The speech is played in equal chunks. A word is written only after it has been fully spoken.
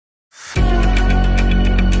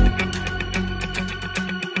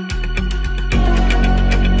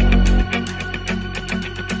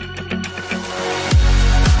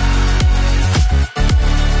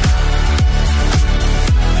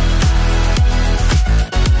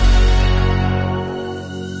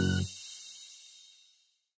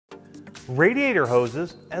Radiator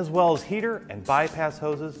hoses, as well as heater and bypass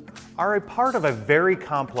hoses, are a part of a very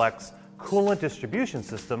complex coolant distribution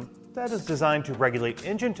system that is designed to regulate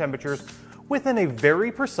engine temperatures within a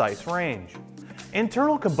very precise range.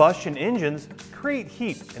 Internal combustion engines create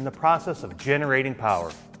heat in the process of generating power.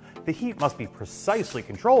 The heat must be precisely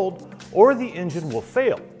controlled or the engine will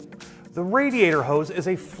fail. The radiator hose is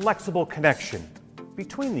a flexible connection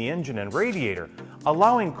between the engine and radiator,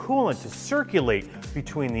 allowing coolant to circulate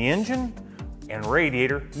between the engine and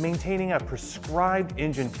radiator, maintaining a prescribed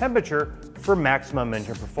engine temperature for maximum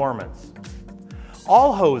engine performance.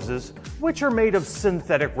 All hoses, which are made of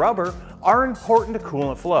synthetic rubber, are important to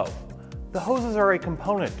coolant flow. The hoses are a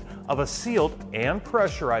component of a sealed and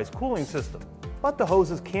pressurized cooling system, but the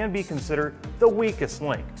hoses can be considered the weakest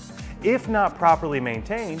link. If not properly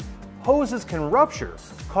maintained, hoses can rupture,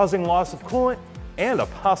 causing loss of coolant and a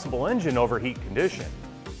possible engine overheat condition.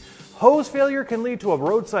 Hose failure can lead to a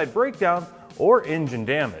roadside breakdown or engine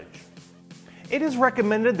damage. It is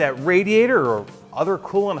recommended that radiator or other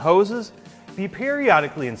coolant hoses be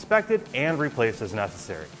periodically inspected and replaced as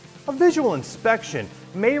necessary. A visual inspection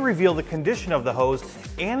may reveal the condition of the hose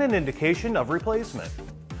and an indication of replacement.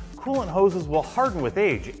 Coolant hoses will harden with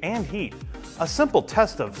age and heat. A simple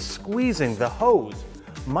test of squeezing the hose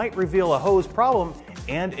might reveal a hose problem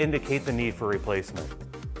and indicate the need for replacement.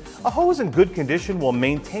 A hose in good condition will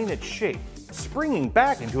maintain its shape, springing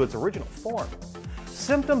back into its original form.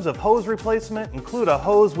 Symptoms of hose replacement include a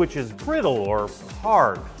hose which is brittle or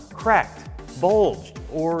hard, cracked, bulged,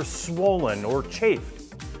 or swollen or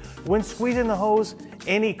chafed. When squeezing the hose,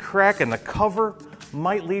 any crack in the cover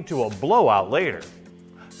might lead to a blowout later.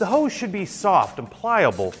 The hose should be soft and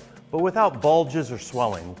pliable, but without bulges or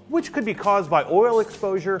swelling, which could be caused by oil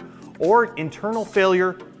exposure or internal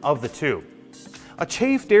failure of the tube. A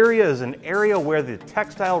chafed area is an area where the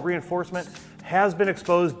textile reinforcement has been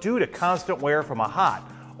exposed due to constant wear from a hot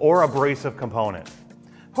or abrasive component.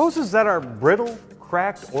 Hoses that are brittle,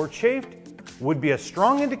 cracked, or chafed would be a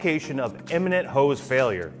strong indication of imminent hose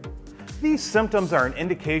failure. These symptoms are an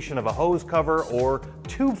indication of a hose cover or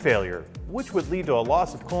tube failure, which would lead to a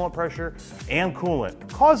loss of coolant pressure and coolant,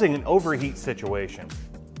 causing an overheat situation.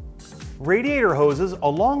 Radiator hoses,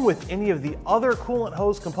 along with any of the other coolant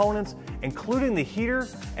hose components, including the heater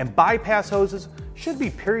and bypass hoses, should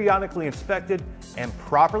be periodically inspected and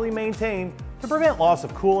properly maintained to prevent loss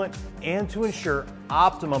of coolant and to ensure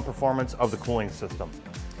optimum performance of the cooling system.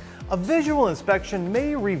 A visual inspection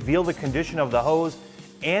may reveal the condition of the hose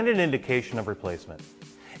and an indication of replacement.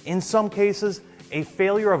 In some cases, a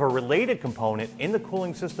failure of a related component in the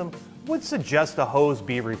cooling system would suggest a hose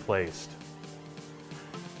be replaced.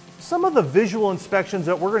 Some of the visual inspections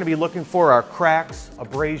that we're going to be looking for are cracks,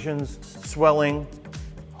 abrasions, swelling,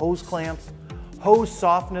 hose clamps, hose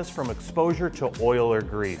softness from exposure to oil or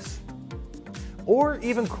grease, or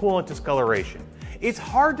even coolant discoloration. It's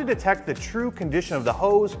hard to detect the true condition of the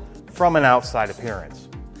hose from an outside appearance.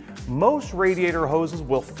 Most radiator hoses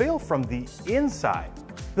will fail from the inside.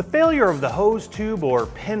 The failure of the hose tube or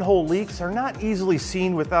pinhole leaks are not easily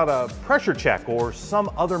seen without a pressure check or some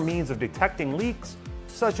other means of detecting leaks,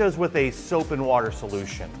 such as with a soap and water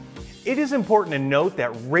solution. It is important to note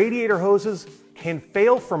that radiator hoses can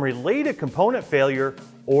fail from related component failure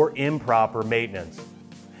or improper maintenance.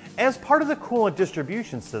 As part of the coolant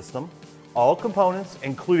distribution system, all components,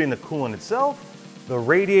 including the coolant itself, the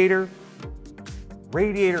radiator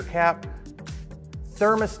cap,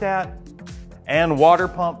 thermostat, and water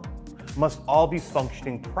pump, must all be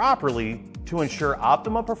functioning properly to ensure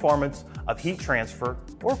optimum performance of heat transfer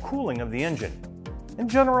or cooling of the engine. In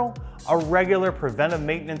general, a regular preventive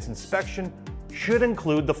maintenance inspection should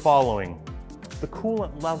include the following: the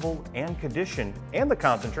coolant level and condition and the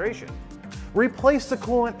concentration. Replace the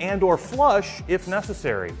coolant and/or flush if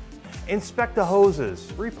necessary. Inspect the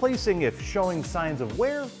hoses, replacing if showing signs of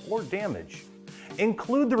wear or damage.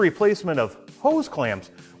 Include the replacement of hose clamps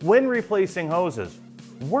when replacing hoses.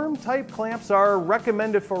 Worm-type clamps are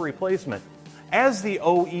recommended for replacement, as the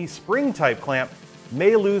OE spring-type clamp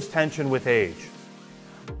may lose tension with age.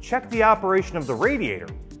 Check the operation of the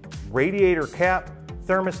radiator cap,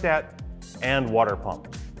 thermostat, and water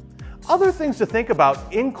pump. Other things to think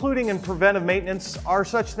about, including in preventive maintenance, are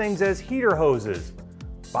such things as heater hoses,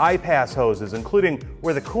 bypass hoses, including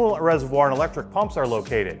where the coolant reservoir and electric pumps are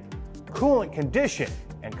located, coolant condition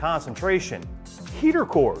and concentration, heater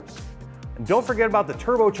cores, and don't forget about the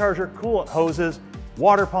turbocharger coolant hoses,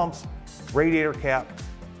 water pumps, radiator cap,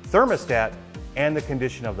 thermostat, and the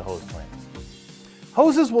condition of the hose clamps.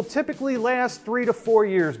 Hoses will typically last 3 to 4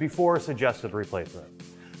 years before a suggested replacement.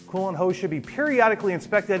 Coolant hose should be periodically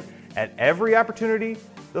inspected at every opportunity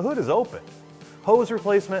the hood is open. Hose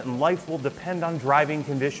replacement and life will depend on driving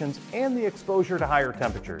conditions and the exposure to higher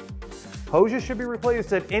temperatures. Hoses should be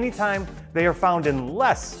replaced at any time they are found in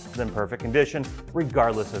less than perfect condition,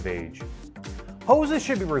 regardless of age. Hoses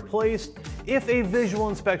should be replaced if a visual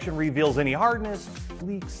inspection reveals any hardness,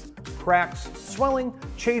 leaks, cracks, swelling,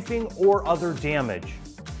 chafing, or other damage.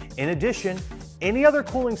 In addition, any other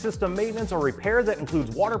cooling system maintenance or repair that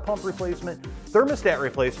includes water pump replacement, thermostat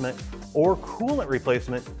replacement, or coolant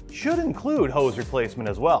replacement should include hose replacement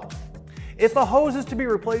as well. If a hose is to be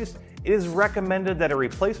replaced, it is recommended that a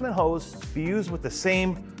replacement hose be used with the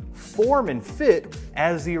same form and fit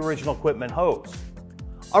as the original equipment hose.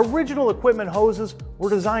 Original equipment hoses were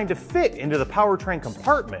designed to fit into the powertrain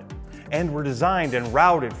compartment and were designed and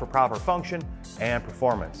routed for proper function and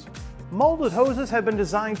performance. Molded hoses have been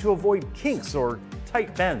designed to avoid kinks or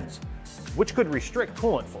tight bends, which could restrict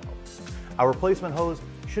coolant flow. Our replacement hose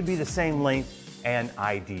should be the same length and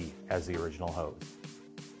ID as the original hose.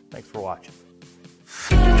 Thanks for watching.